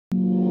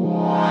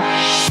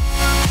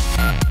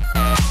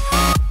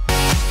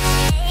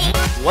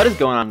What is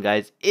going on,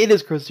 guys? It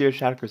is Krosea,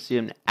 Krosea,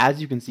 and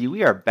as you can see,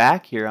 we are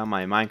back here on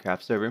my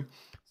Minecraft server.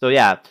 So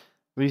yeah,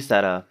 we released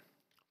that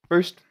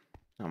first.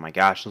 Oh my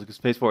gosh, let's go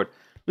space forward.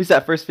 We released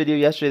that first video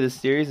yesterday this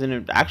series, and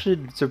it actually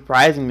did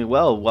surprisingly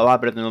well, a lot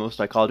better than most of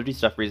my Call of Duty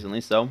stuff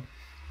recently. So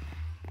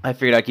I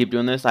figured I'd keep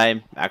doing this.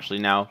 I'm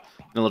actually now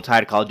a little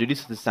tired of Call of Duty,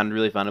 so this sounded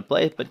really fun to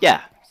play. But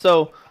yeah,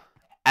 so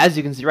as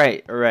you can see,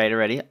 right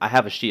already, I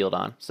have a shield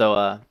on.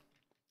 So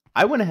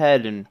I went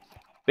ahead and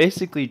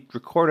basically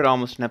recorded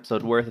almost an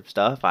episode worth of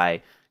stuff.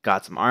 I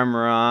got some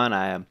armor on,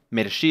 I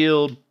made a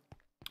shield,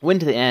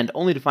 went to the end,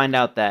 only to find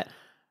out that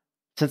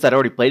since I'd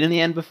already played in the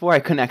end before, I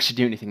couldn't actually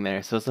do anything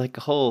there. So it's like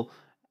a whole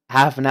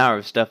half an hour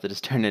of stuff that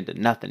just turned into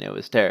nothing. It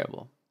was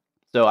terrible.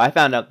 So I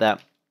found out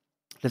that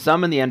to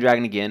summon the end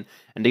dragon again,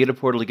 and to get a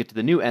portal to get to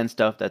the new end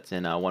stuff that's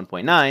in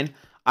 1.9,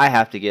 I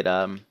have to get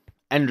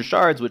ender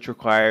shards, which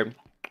require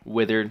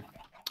withered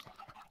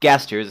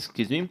gas tears,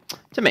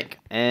 to make.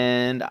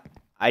 And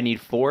I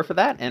need 4 for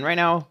that, and right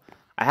now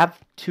I have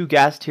 2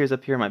 gas tears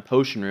up here in my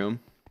potion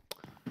room,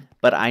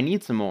 but I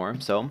need some more,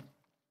 so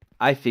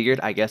I figured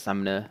I guess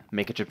I'm going to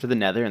make a trip to the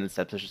nether, and this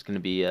episode is just going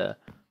to be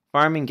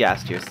farming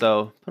gas tears.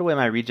 So put away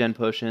my regen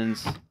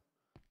potions. I'm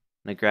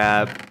going to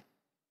grab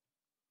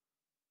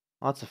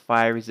lots of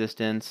fire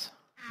resistance,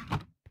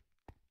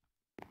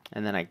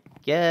 and then I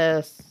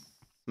guess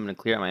I'm going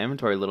to clear out my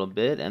inventory a little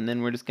bit, and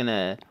then we're just going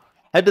to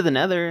head to the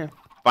nether,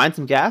 find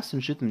some gas,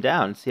 and shoot them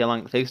down, see how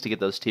long it takes to get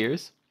those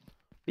tears.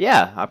 But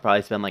yeah, I'll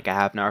probably spend like a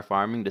half an hour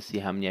farming to see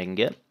how many I can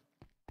get.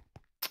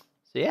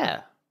 So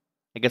yeah,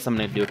 I guess I'm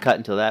going to do a cut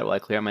until that while I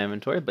clear out my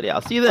inventory. But yeah,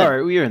 I'll see you then.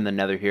 Alright, we are in the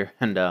nether here,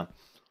 and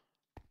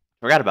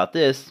forgot about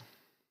this.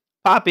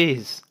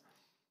 Poppies!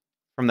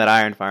 From that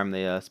iron farm,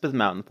 they spit them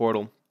out in the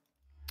portal.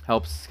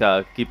 Helps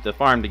keep the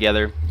farm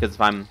together, because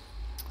if I'm...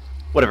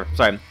 Whatever,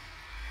 sorry.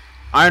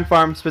 Iron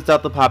farm spits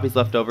out the poppies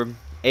left over.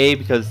 A,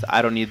 because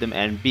I don't need them,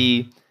 and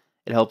B,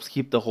 it helps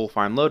keep the whole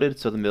farm loaded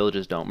so the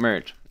villages don't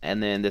merge.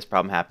 And then this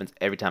problem happens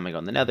every time I go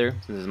in the nether.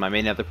 Since this is my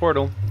main nether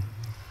portal,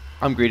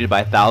 I'm greeted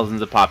by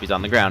thousands of poppies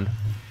on the ground.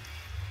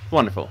 It's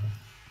wonderful.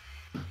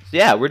 So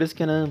yeah, we're just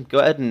gonna go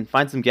ahead and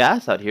find some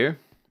gas out here.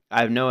 I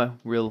have no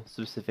real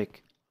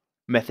specific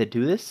method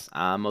to this.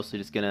 I'm mostly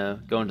just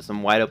gonna go into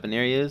some wide open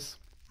areas,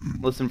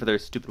 listen for their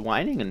stupid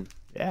whining, and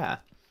yeah,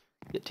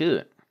 get to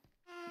it.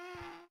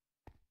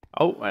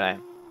 Oh, I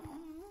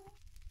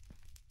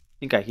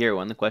think I hear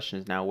one. The question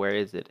is now, where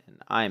is it? And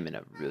I'm in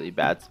a really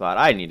bad spot.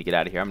 I need to get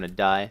out of here. I'm going to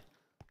die.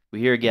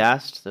 We hear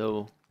GHAST,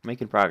 so we're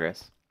making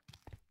progress.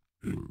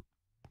 I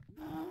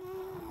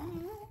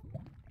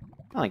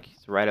think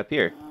he's right up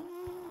here.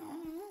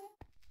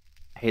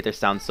 I hate their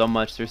sound so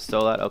much. They're so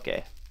loud.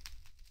 Okay.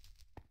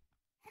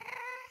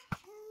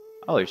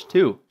 Oh, there's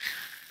 2.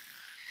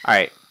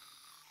 Alright.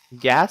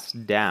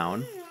 GHAST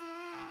down.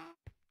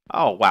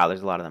 Oh, wow.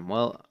 There's a lot of them.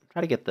 Well,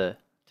 try to get the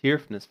tier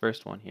from this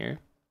first one here.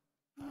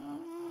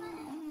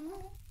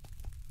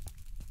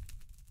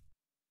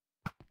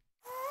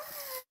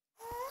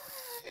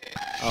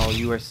 Oh,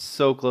 you are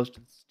so close to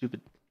the stupid...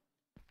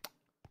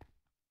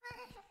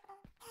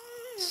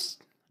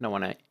 I don't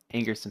want to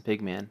anger some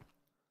pigman.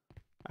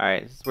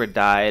 Alright, this is where it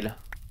died.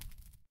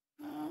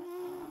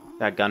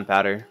 That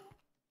gunpowder.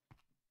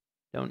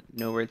 Don't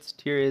know where its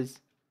tier is. Did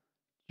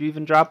you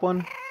even drop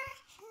one?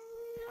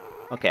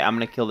 Okay, I'm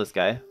gonna kill this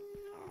guy.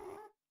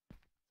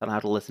 I don't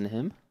have to listen to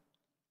him.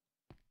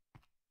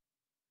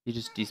 He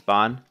just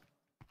despawn.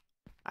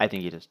 I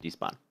think he just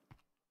despawn.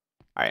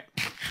 Alright.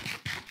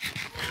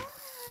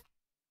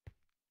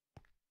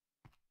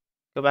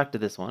 Go back to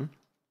this one.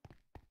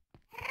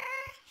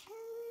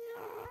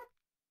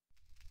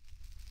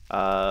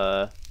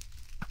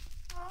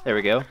 There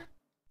we go.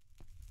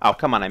 Oh,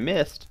 come on, I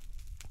missed.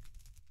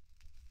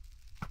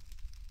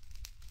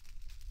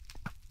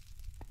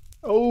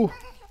 Oh!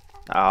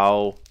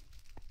 Oh.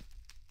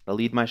 I'll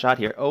lead my shot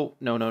here. Oh,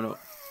 no.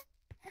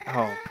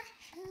 Oh.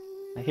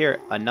 I hear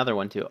another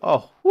one, too.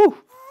 Oh, whew!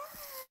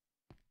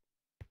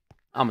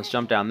 I almost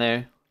jumped down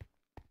there.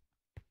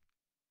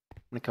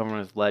 I'm gonna come on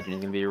his ledge and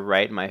he's gonna be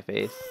right in my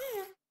face.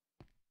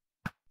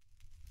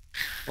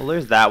 Well,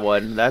 there's that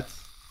one. That's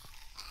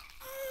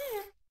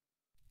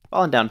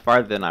falling down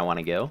farther than I want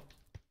to go.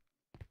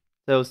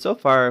 So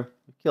far,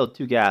 we killed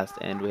 2 gas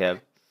and we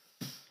have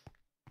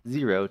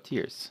 0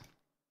 tears.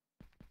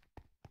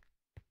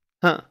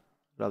 Huh.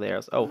 What are all the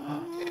arrows? Oh.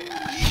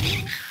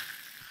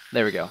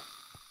 There we go.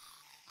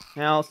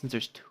 Now, since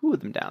there's 2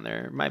 of them down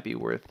there, it might be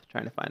worth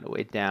trying to find a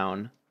way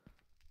down.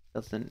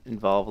 Doesn't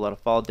involve a lot of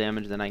fall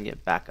damage, then I can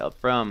get back up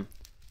from.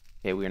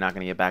 Okay, we're not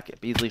going to get back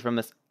up easily from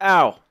this.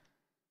 Ow!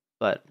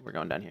 But we're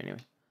going down here anyway.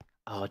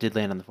 Oh, it did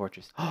land on the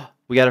fortress. Oh,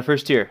 we got our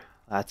first tier.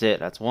 That's it.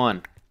 That's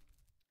 1.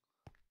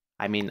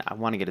 I mean, I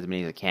want to get as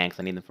many as I can because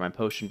I need them for my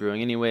potion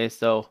brewing anyway,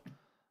 so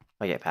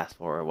if I get past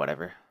 4 or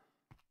whatever.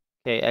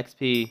 Okay,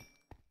 XP.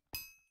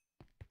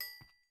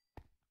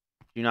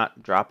 Do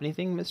not drop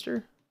anything,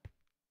 mister?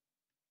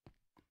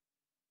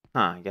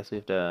 Huh, I guess we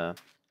have to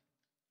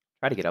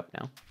try to get up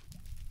now.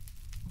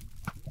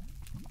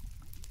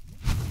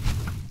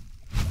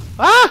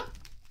 Ah!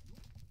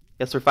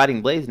 Guess we're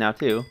fighting Blaze now,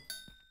 too.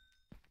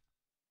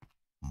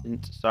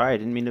 didn't. Sorry, I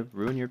didn't mean to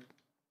ruin your...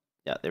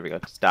 Yeah, there we go.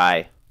 Just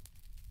die.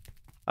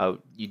 Oh,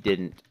 you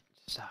didn't.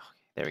 Just, oh,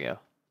 there we go.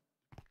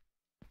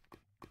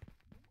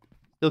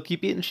 Still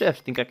keep eating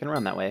shift. Think I can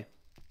run that way.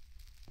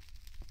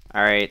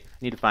 Alright,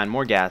 need to find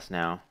more gas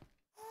now.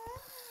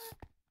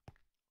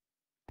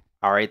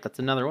 Alright, that's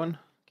another one.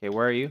 Okay,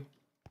 where are you?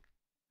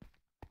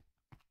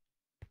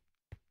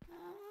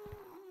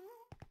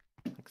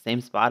 Like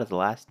same spot as the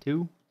last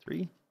 2,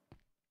 3.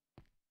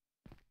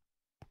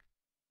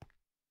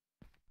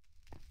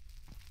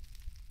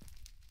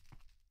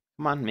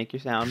 Come on, make your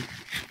sound.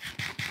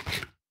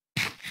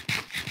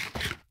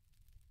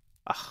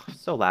 Ugh,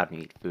 so loud when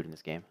you eat food in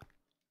this game.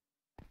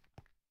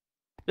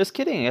 Just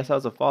kidding, I guess that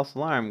was a false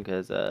alarm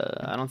because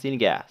I don't see any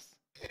gas.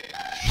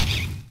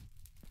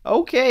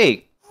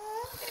 Okay.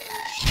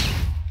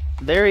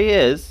 There he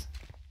is.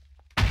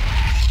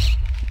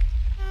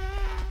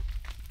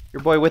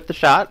 Your boy with the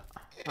shot.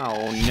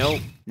 Oh,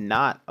 nope.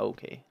 Not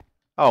okay.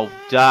 Oh,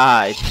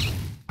 died.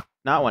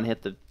 Not one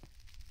hit the...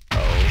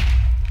 Oh.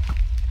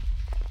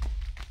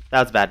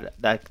 That's bad.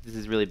 This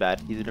is really bad.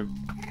 He's in a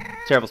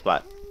terrible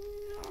spot.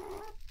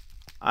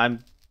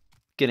 I'm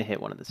gonna hit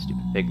one of the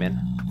stupid pigmen.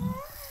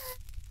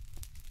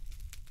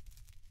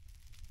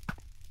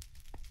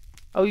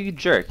 Oh, you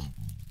jerk.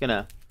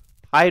 Gonna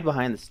hide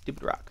behind the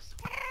stupid rocks.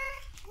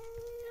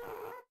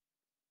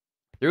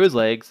 Through his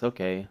legs.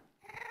 Okay.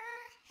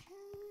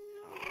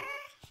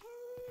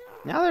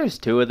 Now there's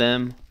 2 of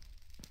them.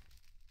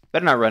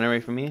 Better not run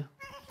away from me.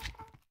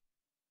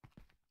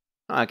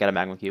 Oh, I got a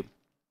magma cube.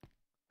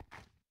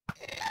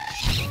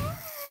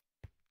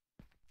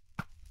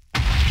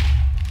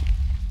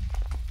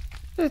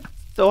 It's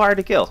so hard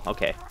to kill.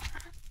 Okay.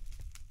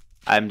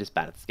 I'm just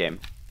bad at this game.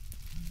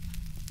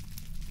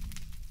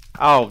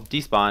 Oh,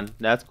 despawn.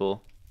 That's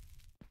cool.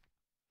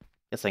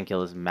 Guess I can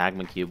kill this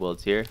magma cube while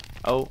it's here.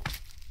 Oh.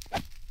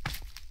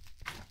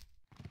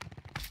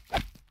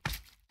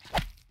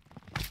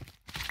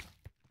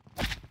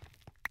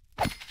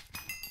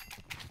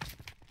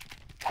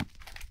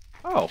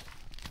 Oh.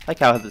 I like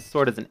how the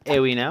sword is an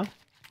AoE now.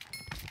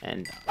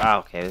 And, oh,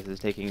 okay, this is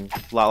taking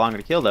a lot longer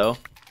to kill, though.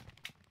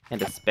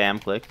 And a spam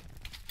click.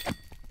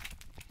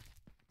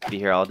 Be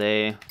here all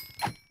day.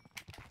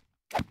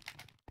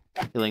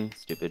 Killing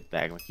stupid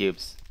magma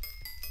cubes.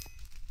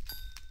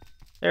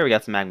 There, we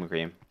got some magma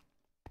cream.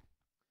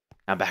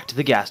 Now back to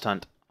the ghast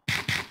hunt.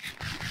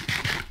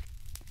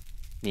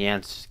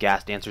 The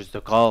ghast answers the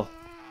call.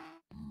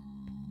 I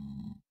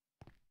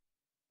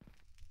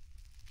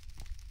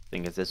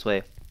think it's this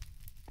way.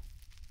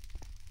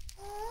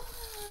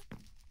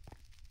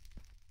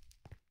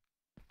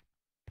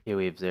 Here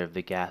we observe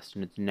the ghast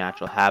in its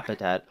natural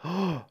habitat.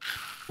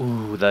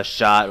 Ooh, the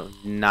shot.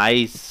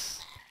 Nice.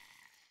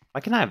 Why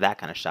can't I have that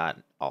kind of shot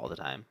all the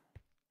time?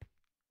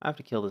 I have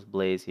to kill this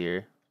blaze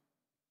here.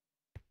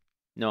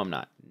 No, I'm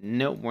not.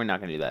 Nope, we're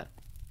not going to do that.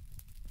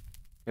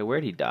 Okay,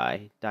 where'd he die?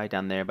 He died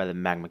down there by the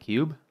magma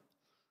cube.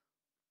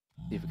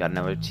 See if we got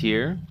another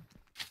tier.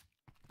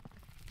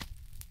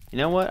 You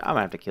know what? I'm going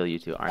to have to kill you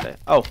too, aren't I?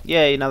 Oh,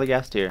 yay, another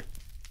gas tier.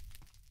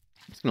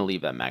 I'm just going to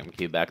leave that magma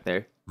cube back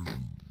there.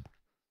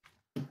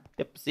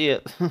 Yep, see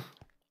it.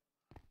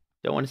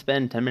 Don't want to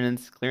spend 10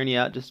 minutes clearing you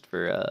out just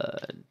for,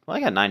 well, I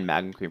got 9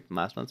 magma cream from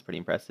last month. It's pretty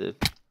impressive.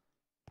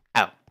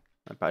 Ow.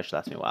 That probably should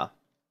last me a while.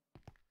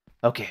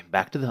 Okay,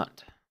 back to the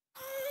hunt.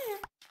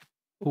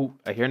 Ooh,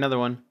 I hear another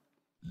one.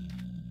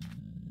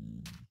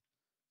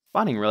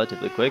 Spawning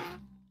relatively quick.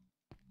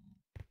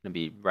 Gonna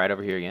be right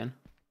over here again.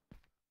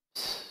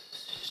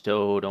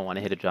 Still don't want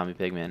to hit a zombie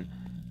pigman.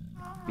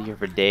 Be here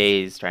for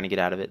days trying to get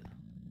out of it.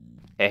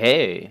 Hey,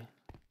 hey.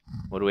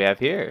 What do we have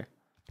here?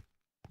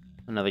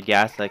 Another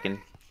gas I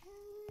can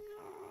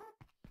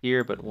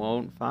hear but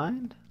won't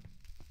find?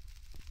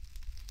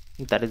 I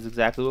think that is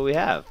exactly what we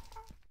have.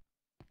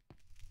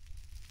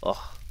 Ugh.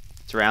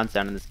 Surround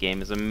sound in this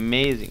game is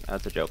amazing. Oh,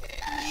 that's a joke.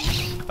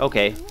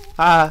 Okay.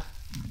 Ah.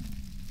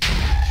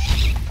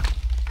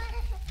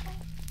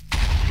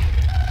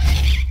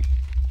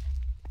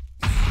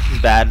 This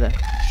is bad.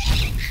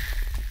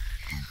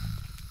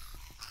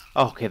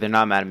 Oh, okay, they're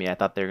not mad at me. I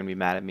thought they were going to be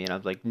mad at me, and I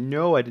was like,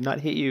 no, I did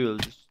not hit you. It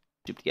was just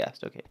stupid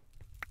ghast. Okay.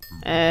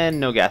 And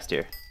no ghast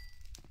here.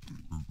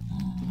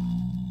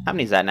 How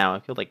many is that now? I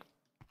killed like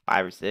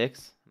 5 or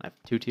 6. I have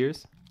 2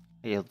 tiers.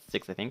 I killed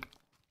 6, I think.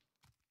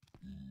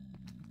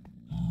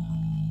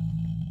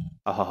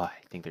 Oh, I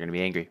think they're going to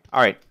be angry.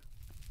 Alright.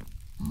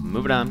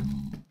 Moving on.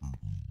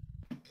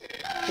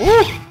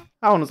 Woo!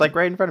 That one was like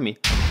right in front of me.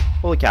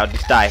 Holy cow,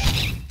 just die.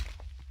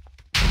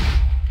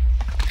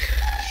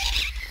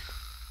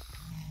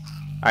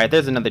 Alright,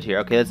 there's another tier.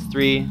 Okay, that's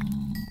 3.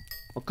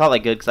 We'll call it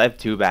good because I have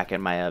 2 back at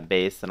my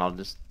base, and I'll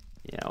just,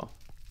 you know,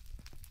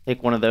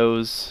 take one of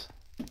those.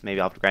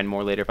 Maybe I'll have to grind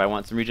more later if I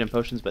want some regen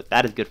potions, but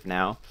that is good for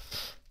now. I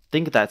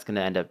think that's going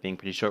to end up being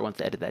pretty short once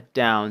I edit that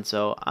down,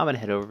 so I'm going to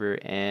head over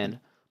and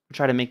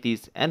try to make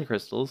these end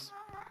crystals.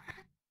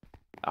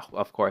 Oh,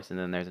 of course, and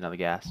then there's another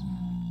gas.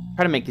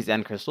 Try to make these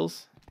end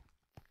crystals.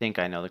 I think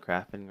I know the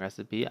crafting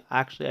recipe.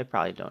 Actually, I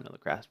probably don't know the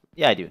craft.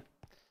 Yeah, I do.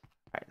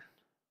 Alright.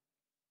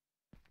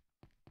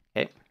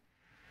 Okay.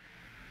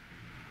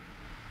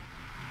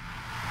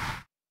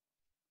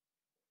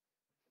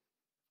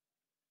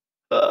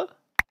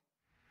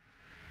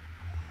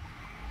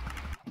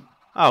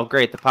 Oh,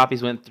 great. The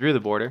poppies went through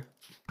the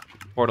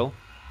portal.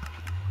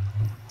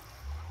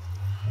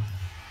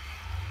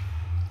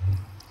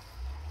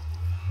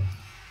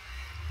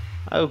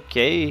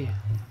 Okay.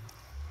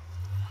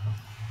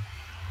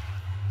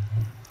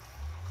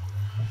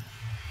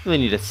 Really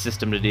need a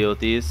system to deal with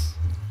these.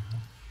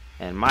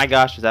 And my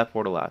gosh, is that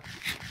portal out.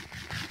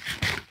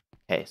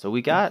 Okay, so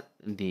we got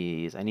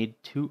these. I need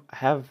to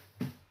have...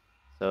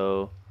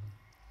 So...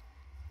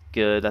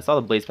 Good. That's all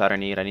the blaze powder I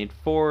need. I need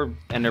 4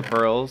 ender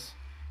pearls.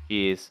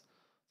 Jeez.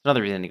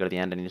 Another reason to go to the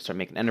end. I need to start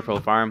making an ender pearl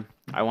farm.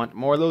 I want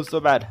more of those so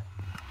bad.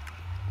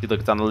 Dude,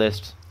 look, it's on the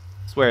list.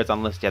 I swear it's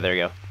on the list. Yeah, there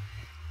you go.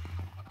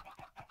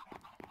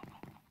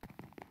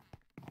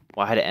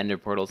 Why had ender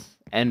portals?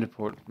 Ender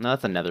portal. No,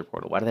 that's another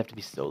portal. Why do they have to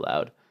be so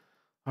loud?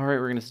 Alright,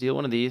 we're gonna steal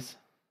one of these.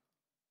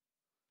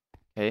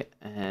 Okay,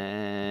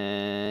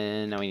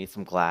 and now we need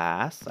some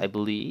glass, I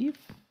believe.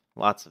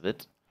 Lots of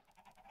it.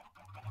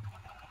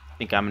 I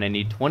think I'm gonna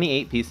need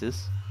 28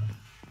 pieces.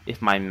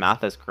 If my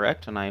math is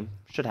correct, and I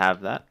should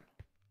have that.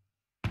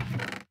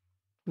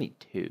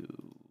 22.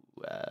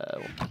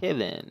 Okay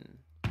then.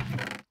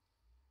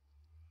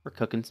 We're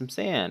cooking some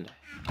sand.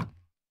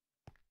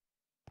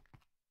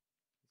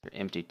 They're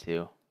empty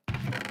too.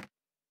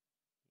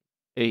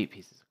 8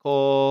 pieces of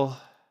coal.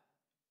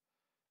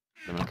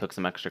 I'm gonna cook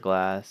some extra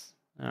glass.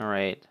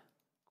 Alright.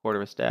 Quarter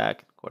of a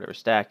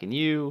stack, and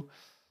you.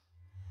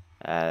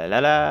 Like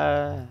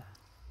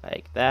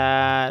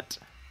that.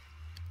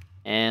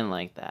 And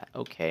like that.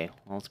 Okay.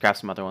 Well, let's craft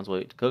some other ones while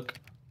we wait to cook.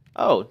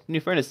 Oh, new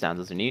furnace sounds.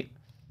 Those are neat.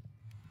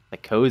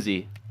 Like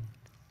cozy.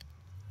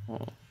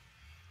 Oh.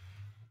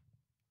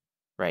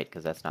 Right,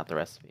 because that's not the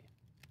recipe.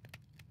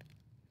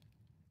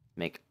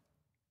 Make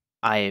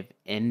Eye of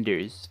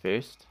Enders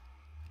first.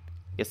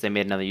 Guess they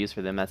made another use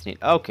for them. That's neat.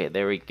 Okay,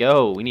 there we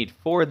go. We need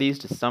 4 of these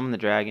to summon the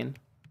dragon.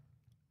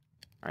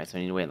 Alright, so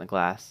I need to wait in the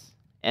glass.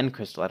 End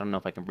crystal. I don't know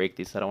if I can break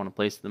these, so I don't want to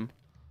place them.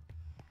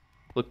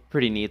 Look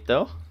pretty neat,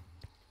 though.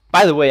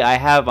 By the way, I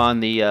have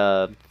on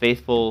the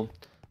faithful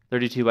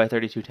 32 by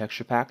 32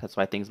 texture pack. That's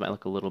why things might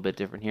look a little bit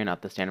different here,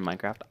 not the standard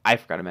Minecraft. I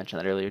forgot to mention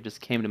that earlier. It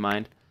just came to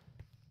mind.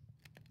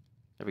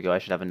 There we go. I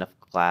should have enough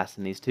glass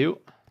in these two.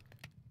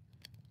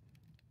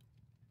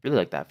 Really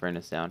like that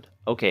furnace sound.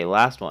 Okay,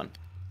 last one.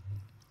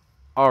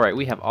 Alright,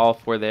 we have all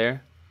 4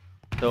 there.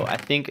 So I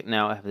think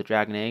now I have the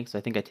dragon egg. So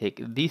I think I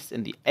take this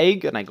in the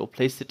egg and I go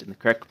place it in the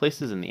correct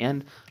places in the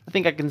end. I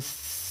think I can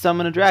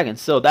summon a dragon.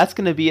 So that's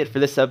going to be it for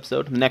this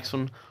episode. The next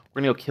one,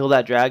 we're going to go kill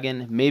that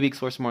dragon. Maybe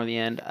explore some more at the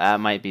end.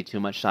 Might be too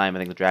much time. I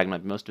think the dragon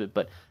might be most of it.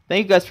 But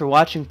thank you guys for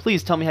watching.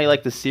 Please tell me how you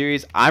like this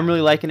series. I'm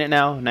really liking it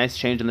now. Nice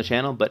change on the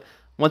channel. But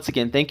once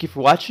again, thank you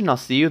for watching. I'll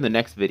see you in the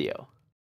next video.